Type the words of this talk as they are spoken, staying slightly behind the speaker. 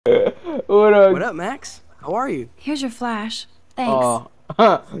What up, Max? How are you? Here's your flash. Thanks.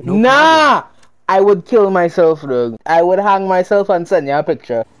 No nah! I would kill myself, dog. I would hang myself and send you a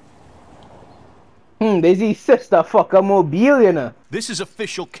picture. There's his sister fucker mobile, you know. This is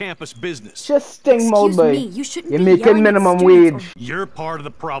official campus business. Just sting mode, boy. You shouldn't You're be making yelling at minimum students wage. You're part of the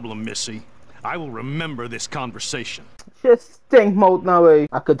problem, Missy. I will remember this conversation. Just stink mouth now, boy.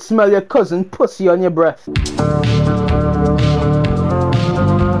 I could smell your cousin pussy on your breath.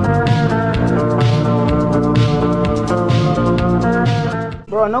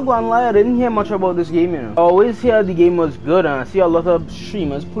 Bro, I'm not gonna lie, I didn't hear much about this game, you know. I always hear the game was good, and I see a lot of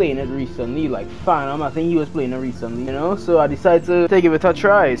streamers playing it recently, like Phantom, I think he was playing it recently, you know. So I decided to give it a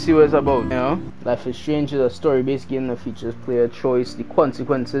try, see what it's about, you know. Life is Strange is a story-based game that features player choice. The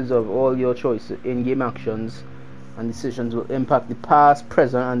consequences of all your choices in-game actions and decisions will impact the past,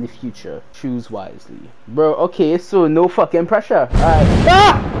 present, and the future. Choose wisely. Bro, okay, so no fucking pressure. Alright.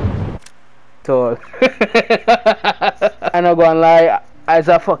 Ah! So, I'm not gonna lie. As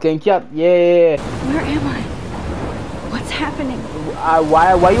a fucking cat, yeah. Where am I? What's happening?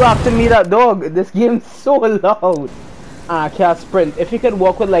 Why you after me, that dog? This game's so loud. I can't sprint. If you could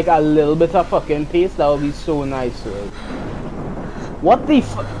walk with like a little bit of fucking pace, that would be so nice. What the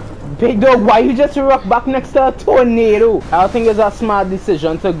fuck? Big dog, why you just rock back next to a tornado? I don't think it's a smart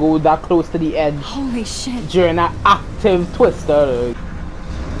decision to go that close to the edge. Holy shit. During an active twister.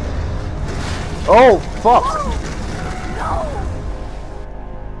 Oh, fuck.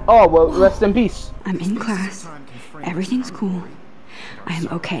 Oh, well, rest in peace. I'm in class. Everything's cool. I am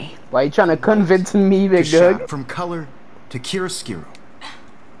okay. Why are you trying to convince me, big dog? From color to chiaroscuro.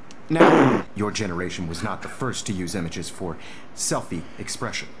 Now, your generation was not the first to use images for selfie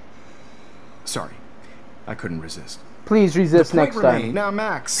expression. Sorry, I couldn't resist. Please resist next time. Now,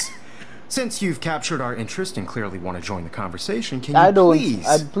 Max, since you've captured our interest and clearly want to join the conversation, can you please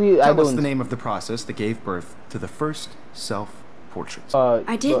tell us the name of the process that gave birth to the first self-portraits?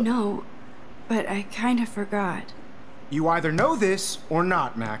 I did know, but I kind of forgot. You either know this or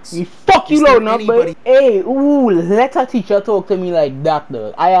not, Max. You fuck you loud enough, boy. Hey, ooh, let a teacher talk to me like that,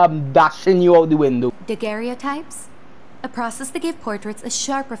 though. I am dashing you out the window. Daguerreotypes? A process that gave portraits a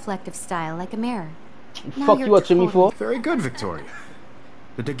sharp reflective style like a mirror. Fuck you watching me for? Very good, Victoria.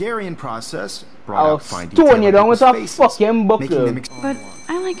 The Daguerrean process brought out fine detail you down with a fucking book, but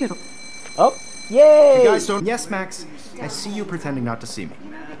I like it. Oh, yay! You guys don't. Yes, Max. I see you pretending not to see me.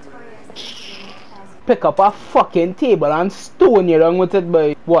 Pick up a fucking table and stone you down with it,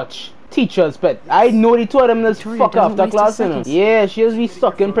 boy. Watch. Teacher's pet. I know the two of them that's fuck after class, you know. Yeah, she has be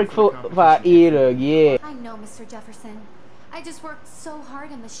stuck in prick for a yeah. I know, Mr. Jefferson. I just worked so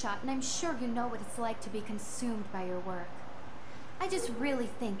hard in the shot, and I'm sure you know what it's like to be consumed by your work. I just really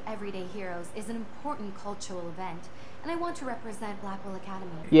think Everyday Heroes is an important cultural event, and I want to represent Blackwell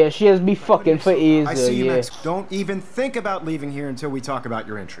Academy. Yeah, she has be fucking for A's. I see you, yeah. Max. Don't even think about leaving here until we talk about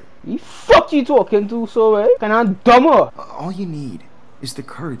your entry. You fuck you talking to, so Can I dumber? All you need is the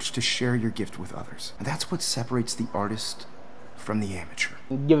courage to share your gift with others. And that's what separates the artist from the amateur.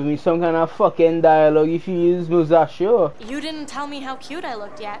 Giving me some kind of fucking dialogue if you use Musasho. You didn't tell me how cute I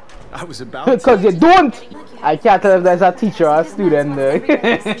looked yet. I was about to. Because you don't! I can't tell if there's a teacher or a student there.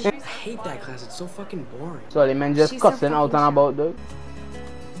 I hate that class, it's so fucking boring. Sorry man, just cussing out and about though.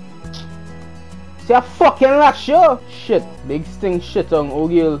 See a fucking lasher! Shit, big stink shit on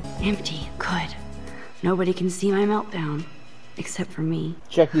O'Gill. Empty, good. Nobody can see my meltdown. Except for me.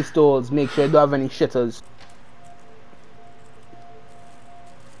 Check the stalls, make sure you don't have any shitters.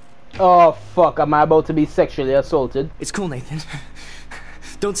 Oh fuck, am I about to be sexually assaulted? It's cool, Nathan.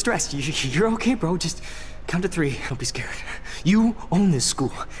 Don't stress, you're okay, bro. Just count to 3, don't be scared. You own this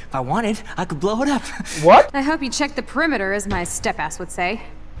school. If I wanted, I could blow it up. What? I hope you checked the perimeter, as my step-ass would say.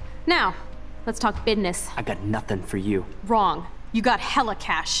 Now, let's talk business. I got nothing for you. Wrong. You got hella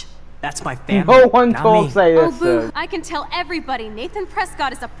cash. That's my family. No one talks like this. Oh, boo. I can tell everybody Nathan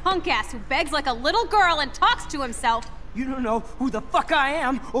Prescott is a punk ass who begs like a little girl and talks to himself. You don't know who the fuck I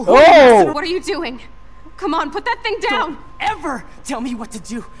am or who Oh! What are you doing? Come on, put that thing down. Don't ever tell me what to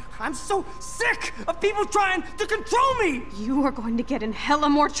do. I'm so sick of people trying to control me. You are going to get in hella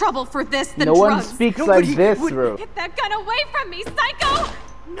more trouble for this than no drugs. One speaks like this, bro. Get that gun away from me, psycho!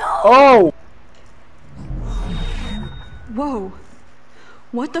 No! Oh! Whoa.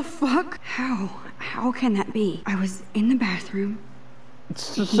 What the fuck? How can that be? I was in the bathroom.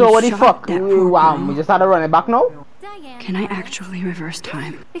 So what the fuck? Wow, we just had to run it back now? Diane, can I actually reverse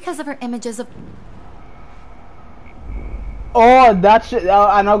time? Because of her images of... Oh, that shit.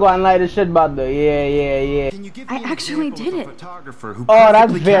 I'm not gonna lie, this shit bad though. Yeah. I actually did it. Oh,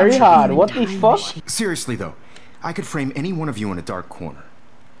 that's very hard. What the fuck? Seriously though, I could frame any one of you in a dark corner.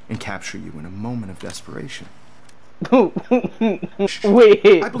 and capture you in a moment of desperation.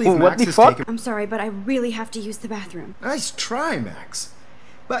 Wait, I believe what Max the has fuck? taken... I'm sorry, but I really have to use the bathroom. Nice try, Max.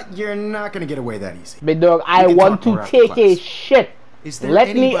 But you're not gonna get away that easy. Big dog, I can want talk more to after take a class. shit. Is there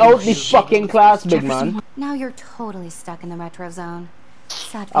Let me anybody out the who's- fucking class, big man. Now you're totally stuck in the retro zone.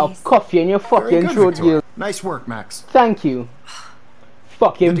 Sad I'll face. cuff you in your Very fucking good, throat, Victoria. you. Nice work, Max. Thank you. The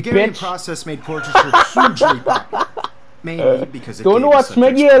Fucking Daguerrean bitch. process made portraiture hugely popular. Maybe because it Don't gave watch the me,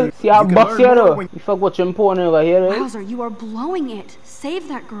 subjects girl. clues. See how You can box learn here, more though. when- You fuck watching porn over here, right? Wowzer, you are blowing it. Save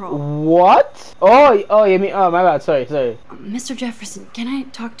that girl. What? Oh, you mean, oh, my bad, sorry. Mr. Jefferson, can I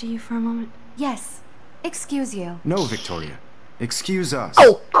talk to you for a moment? Yes. Excuse you. No, Victoria. Excuse us.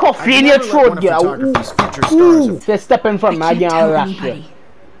 Oh, coffee in your throat, girl. Photography's future stars Ooh, of- they're stepping from my I can't girl tell last anybody. year.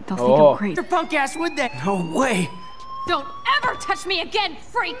 They'll think Oh. I'm crazy. Your punk ass would that? No way. Don't ever touch me again,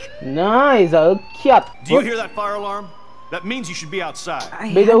 freak! Nice, a cat. Do you hear that fire alarm? That means you should be outside.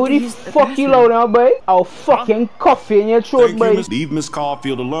 I Baby, had who to the use the fuck you bathroom. loud now, boy? I'll fucking coffee in your throat, Thank boy. you, Miss. Leave Miss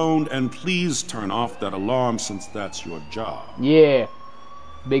Caulfield alone, and please turn off that alarm since that's your job. Yeah.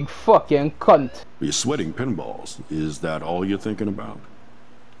 Big fucking cunt. You're sweating pinballs. Is that all you're thinking about?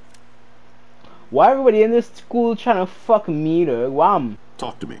 Why everybody in this school trying to fuck me, though? Wham.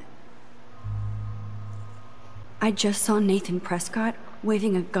 Talk to me. I just saw Nathan Prescott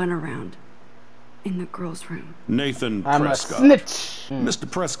waving a gun around in the girls' room. Nathan I'm Prescott. a snitch. Mr.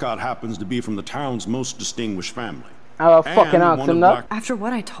 Prescott happens to be from the town's most distinguished family. I'll fucking And ask one him of that. Black- After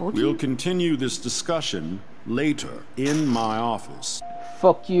what I told We'll you? continue this discussion later in my office.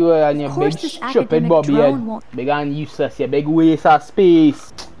 Fuck you and your Of big course this stupid academic bobby drone head. won't- Big and useless, you big waste of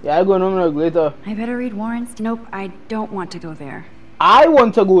space. Yeah, I go no later. I better read warrants. Nope, I don't want to go there. I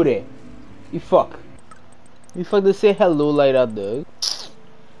want to go there. You fuck. You fuck to say hello like that, dog.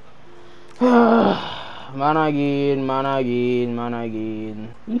 Man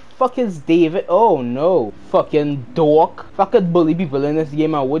again. You fuck is David? Oh no. Fucking dork. Fucking bully people in this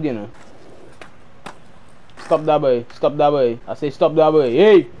game, I would, you know. Stop that boy. Stop that boy. I say stop that boy.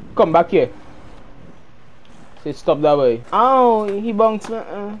 Hey, come back here. Say stop that boy. Oh, he bounced me.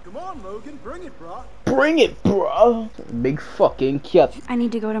 Come on, Logan, bring it, bro. Bring it, bro. Big fucking cat. I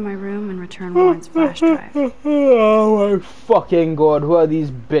need to go to my room and return Warren's flash drive. Oh my fucking god, who are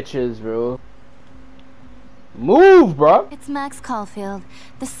these bitches, bro? Move, bro. It's Max Caulfield,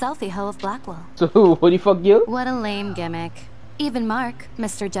 the selfie hoe of Blackwell. So, what the fuck, you? What a lame gimmick. Even Mark,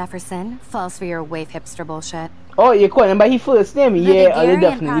 Mr. Jefferson, falls for your wave hipster bullshit. Oh, you're calling him by his first name? The Yeah, I Daguerrean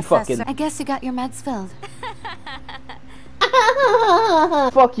definitely processor. fucking. I guess you got your meds filled.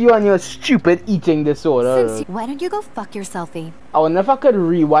 Fuck you and your stupid eating disorder. Since you, why don't you go fuck your selfie? I wonder if I could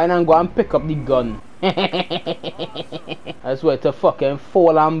rewind and go and pick up the gun. I swear to fucking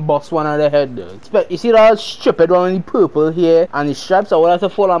fall and bust one on the head, though. You see that stupid one with the purple here and the stripes? I would have to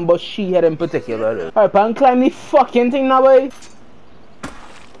fall and bust she head in particular, though. Alright, pan climb the fucking thing now, boy.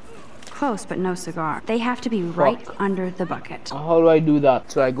 Close, but no cigar. They have to be right under the bucket. How do I do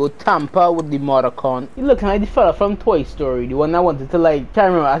that? So I go tamper with the Mothercon. You look like the fella from Toy Story, the one that wanted to like, can't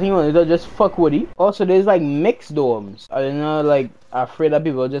remember, I think he wanted to just fuck Woody. Also, there's like mixed dorms. I don't know, like, afraid that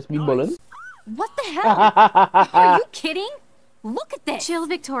people will just be bullying. What the hell? Are you kidding? Look at this. Chill,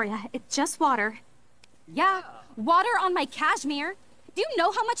 Victoria. It's just water. Yeah, water on my cashmere. Do you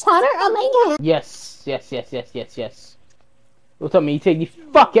know how much water on my Yes. Look at me, take the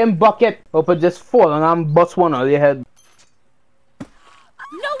fucking bucket. Hope it just fall and bust one on your head.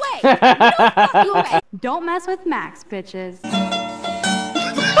 No way! No fucking way! Don't mess with Max, bitches.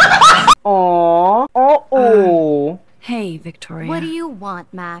 Aww. Oh. Hey, Victoria. What do you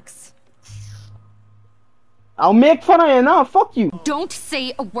want, Max? I'll make fun of you now. Fuck you. Don't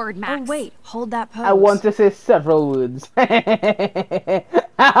say a word, Max. Oh, wait. Hold that pose. I want to say several words. And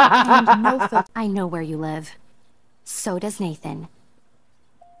no I know where you live. So does Nathan.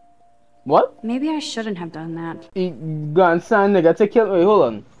 What? Maybe I shouldn't have done that. Grandson, nigga, take kill. Wait, hold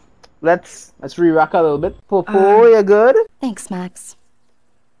on. Let's re-rack a little bit. Popo, you good? Thanks, Max.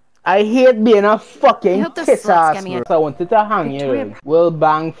 I hate being a fucking hope those kiss sluts ass. get me a- So I wanted to hang Victoria- you. We'll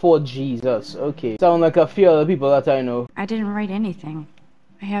bang for Jesus. Okay. Sound like a few other people that I know. I didn't write anything.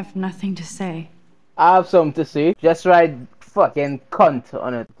 I have nothing to say. I have something to say. Just write fucking cunt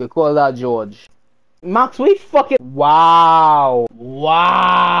on it. We call that George. Max, we fucking... Wow.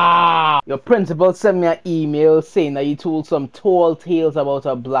 Your principal sent me an email saying that you told some tall tales about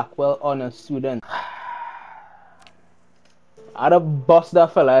a Blackwell honor student. I'd have bust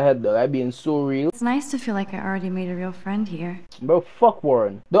that fella head though. I'd being so real. It's nice to feel like I already made a real friend here. Bro, fuck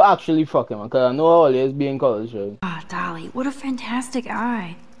Warren. Don't actually fuck him, cause I know all he is being college, right? Ah, Dolly, what a fantastic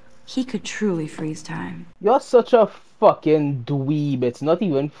eye. He could truly freeze time. You're such a fucking dweeb. It's not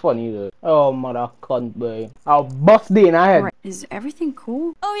even funny though. Oh, mother cunt, boy. I'll bust Dana head. Right. Is everything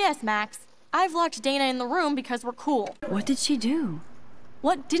cool? Oh yes, Max. I've locked Dana in the room because we're cool. What did she do?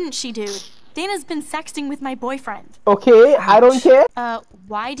 What didn't she do? Dana's been sexting with my boyfriend. Okay, I don't care.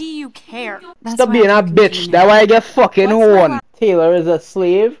 Why do you care? Stop being a bitch. That's why I get fucking horn. Taylor is a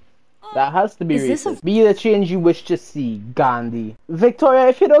slave. That has to be racist. Be the change you wish to see, Gandhi. Victoria,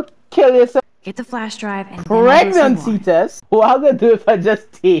 if you don't kill yourself. Get the flash drive and Pregnancy test? What am I gonna do if I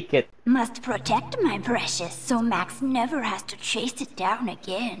just take it? Must protect my precious so Max never has to chase it down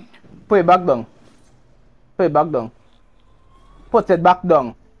again. Put it back down. Put it back down. Put it back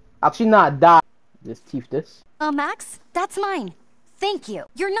down. Actually, not that. Just thief this. Max, that's mine. Thank you.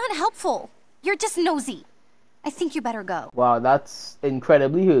 You're not helpful. You're just nosy. I think you better go. Wow, that's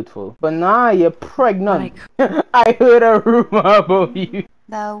incredibly hurtful. But nah, you're pregnant. I heard a rumor about you.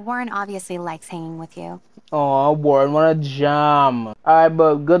 Though Warren obviously likes hanging with you. Oh, Warren, what a jam. Alright,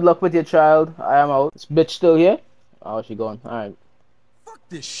 but good luck with your child. I am out. This bitch still here? Oh, she gone. Alright. Fuck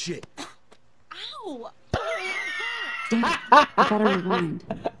this shit. Ow! Damn it. I better rewind.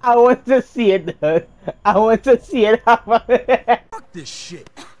 I want to see it, though. I want to see it happen. Fuck this shit.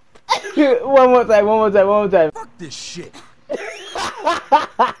 One more time. Fuck this shit.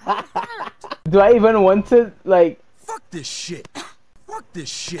 Do I even want to, like... Fuck this shit. Fuck this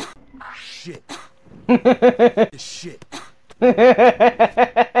shit. Shit. This shit.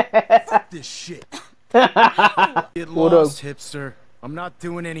 Fuck this shit. Get lost, hipster. I'm not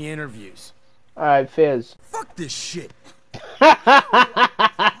doing any interviews. Alright, Fizz. Fuck this shit.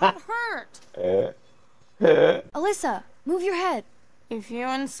 I'm hurt. Alyssa, move your head. If you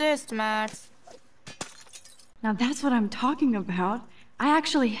insist, Max. Now that's what I'm talking about. I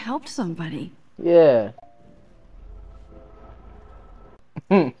actually helped somebody. Yeah.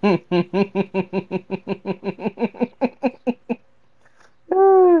 Fuck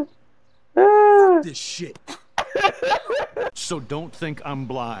this shit. So don't think I'm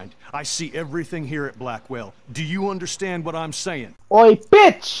blind. I see everything here at Blackwell. Do you understand what I'm saying? Oi,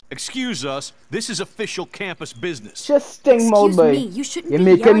 bitch! Excuse us, this is official campus business. Just sting mode, boy. You shouldn't You're be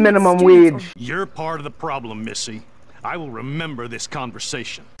making yelling minimum at students wage. You're part of the problem, Missy. I will remember this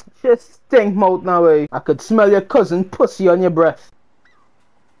conversation. Just stink mouth now, boy. I could smell your cousin pussy on your breath.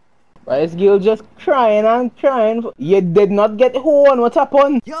 Why is Gil just crying and crying? You did not get horn. What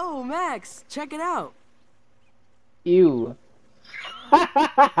happened? Yo, Max, check it out. Ew.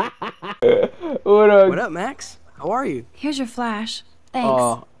 What up, Max? How are you? Here's your flash.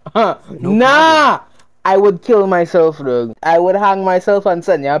 Thanks. Nah! I would kill myself, dog. I would hang myself and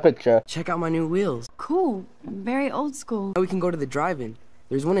send you a picture. Check out my new wheels. Cool. Very old school. We can go to the drive-in.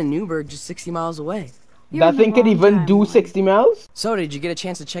 There's one in Newburgh just 60 miles away. That thing could even do 60 miles? So, did you get a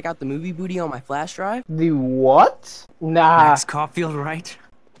chance to check out the movie booty on my flash drive? The what? Nah. Max Caulfield, right?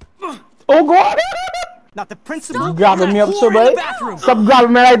 Oh, God! Not the principal. You grabbing me up so bad? Stop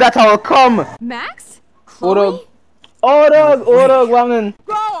grabbing me like that, I'll come. Max? Oh, dog. Oh, dog, woman.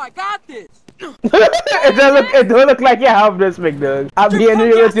 Bro, I got this. it don't look like you have this, big dog. I'm being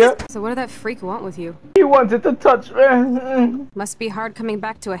real with you. So what did that freak want with you? He wanted to touch me. Must be hard coming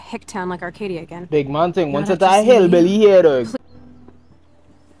back to a hick town like Arcadia again. Big man thing, once it's a hillbilly here, dog.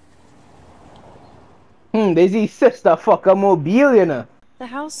 There's his sister fucker mobile, you know. The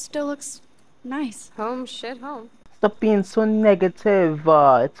house still looks nice. Home, shit, home. Stop being so negative.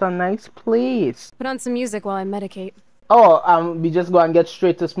 It's a nice place. Put on some music while I medicate. Oh, we just go and get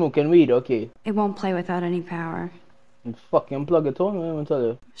straight to smoking weed, okay. It won't play without any power. Fucking plug it on, I'm gonna tell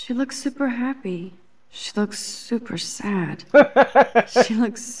you. She looks super happy. She looks super sad. She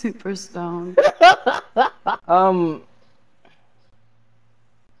looks super stoned.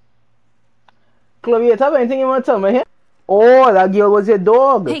 Chloe, you have anything you want to tell me here? Oh, that girl was your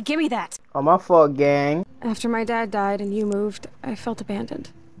dog. Hey, give me that. I'm a fuck gang. After my dad died and you moved, I felt abandoned.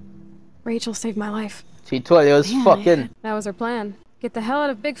 Rachel saved my life. She told you it was fucking. That was her plan. Get the hell out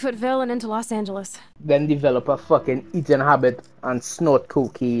of Bigfootville and into Los Angeles. Then develop a fucking eating habit and snort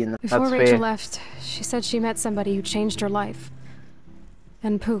cocaine. Before That's Rachel fair. left, she said she met somebody who changed her life.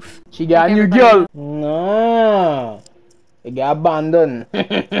 And poof. She got like a new everybody girl. Nah. You got abandoned.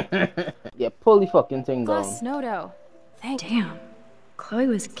 Yeah, pull the fucking thing down. Plus Snowdo. Damn. Chloe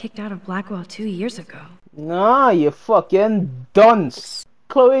was kicked out of Blackwell 2 years ago. Nah, you fucking dunce.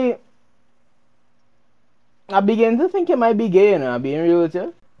 Chloe, I begin to think you might be gay, you know, being real with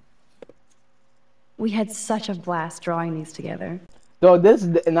you. We had such a blast drawing these together. Dog,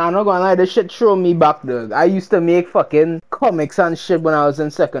 I'm not gonna lie, this shit throw me back, dog. I used to make fucking comics and shit when I was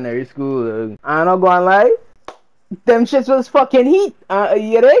in secondary school, dog. I'm not gonna lie, them shits was fucking heat,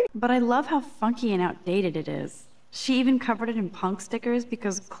 you dig? But I love how funky and outdated it is. She even covered it in punk stickers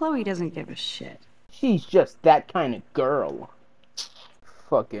because Chloe doesn't give a shit. She's just that kind of girl.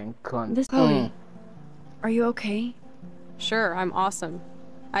 Fucking cunt. Chloe, are you okay? Sure, I'm awesome.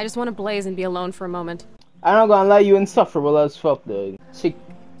 I just want to blaze and be alone for a moment. I'm not gonna lie, you insufferable as fuck, dude.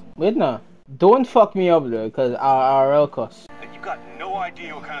 Wait now. Don't fuck me up, dude, cause I'll cuss. And you got no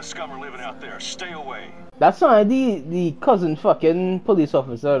idea what kind of scum are living out there. Stay away. That's not the cousin fucking police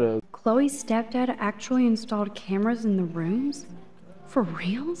officer, dude. Chloe's stepdad actually installed cameras in the rooms? For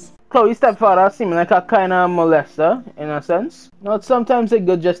reals? Chloe's stepfather seemed like a kind of molester, in a sense. Not sometimes it's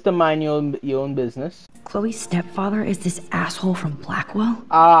good just to mind your own business. Chloe's stepfather is this asshole from Blackwell?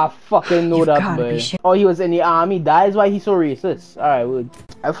 Ah, fucking know You've that, gotta boy. be shit. Oh, he was in the army. That is why he's so racist. Alright, would.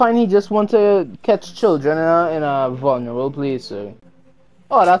 I find he just want to catch children in a vulnerable place, so.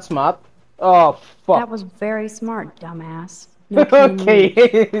 Oh, that's smart. Oh, fuck. That was very smart, dumbass. No kidding me.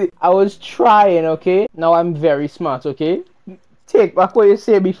 Okay, I was trying, okay? Now I'm very smart, okay? Take back what you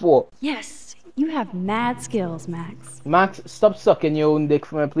said before. Yes, you have mad skills, Max. Max, stop sucking your own dick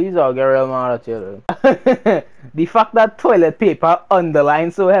for me, please. I'll get real mad at you. The fact that toilet paper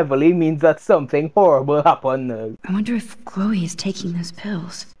underlined so heavily means that something horrible happened. I wonder if Chloe is taking those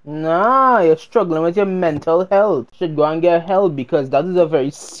pills. Nah, you're struggling with your mental health. Should go and get help because that is a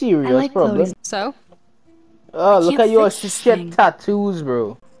very serious problem. Chloe's. So? Oh, look at your shit tattoos,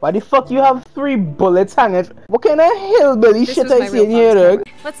 bro. Why the fuck you have 3 bullets hanging? What kind of hillbilly shit I see in here, dog?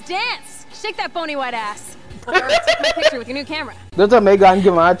 Let's dance! Shake that bony white ass! Or take my picture with your new camera. Don't make and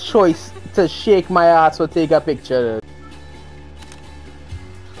give me a choice to shake my ass or take a picture.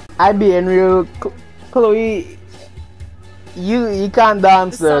 I being real, Chloe. You can't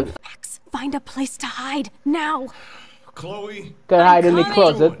dance, dog. Max, find a place to hide now. Chloe, Can hide in the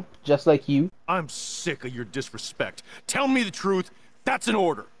closet, just like you. I'm sick of your disrespect. Tell me the truth. That's an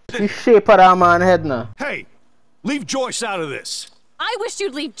order. You shape of that man head now. Hey, leave Joyce out of this. I wish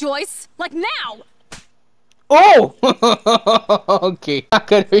you'd leave Joyce, like now. Oh! Okay, I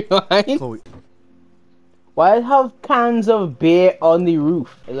can rewind. Chloe. Why have cans of beer on the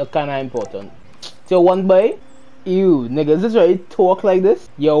roof? It look kinda important. So one boy? Ew, niggas, this right talk like this?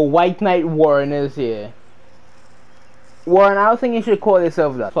 Yo, White Knight Warren is here. Warren, I don't think you should call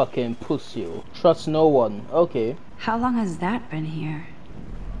yourself that. Fucking pussy. Trust no one. Okay. How long has that been here?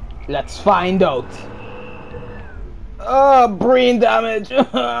 Let's find out. Oh, brain damage.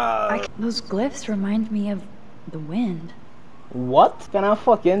 Those glyphs remind me of the wind. What can I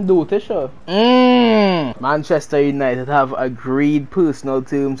fucking do to show? Manchester United have agreed personal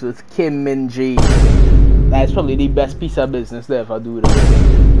terms with Kim Min-ji. That's probably the best piece of business they ever do.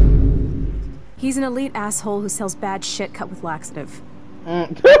 He's an elite asshole who sells bad shit cut with laxative.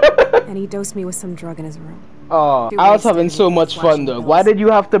 And he dosed me with some drug in his room. Oh, I was having so much fun though. Why did you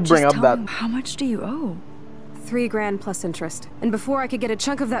have to bring up that? How much do you owe? $3 grand plus interest. And before I could get a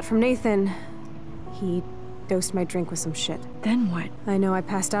chunk of that from Nathan, he dosed my drink with some shit. Then what? I know I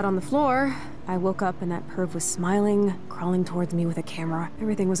passed out on the floor. I woke up and that perv was smiling, crawling towards me with a camera.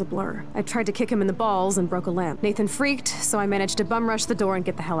 Everything was a blur. I tried to kick him in the balls and broke a lamp. Nathan freaked, so I managed to bum rush the door and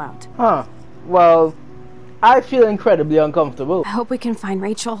get the hell out. Huh. Well, I feel incredibly uncomfortable. I hope we can find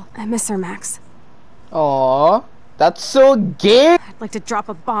Rachel. I miss her, Max. Aww, that's so gay. I'd like to drop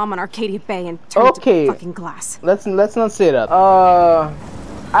a bomb on Arcadia Bay and turn it to fucking glass. Let's not say that.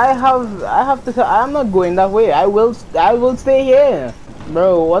 I have to. I'm not going that way. I will stay here,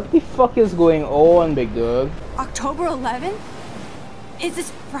 bro. What the fuck is going on, big dog? October 11th? Is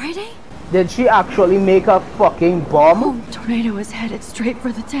this Friday? Did she actually make a fucking bomb? Oh, tornado is headed straight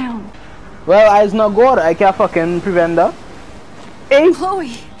for the town. Well, I's not good. I can't fucking prevent that. Hey,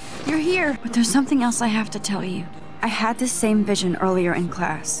 Chloe, you're here. But there's something else I have to tell you. I had this same vision earlier in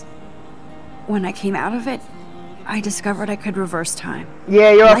class. When I came out of it, I discovered I could reverse time.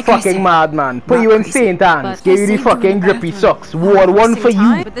 Yeah, you're a fucking madman. Put you in Saint Anne's. Give you the fucking grippy socks. Ward one for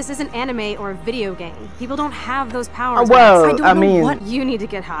you. But this isn't anime or a video game. People don't have those powers. Well, I mean, what you need to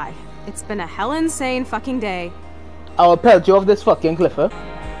get high. It's been a hell insane fucking day. I'll pelt you off this fucking cliff, huh?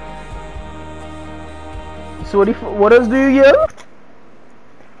 So what else do you yell?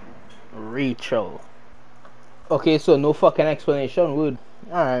 Rachel. Okay, so no fucking explanation, would.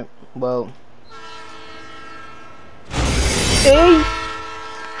 Alright, well. Hey!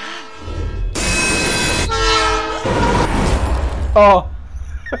 Oh!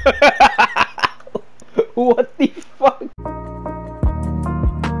 What the fuck?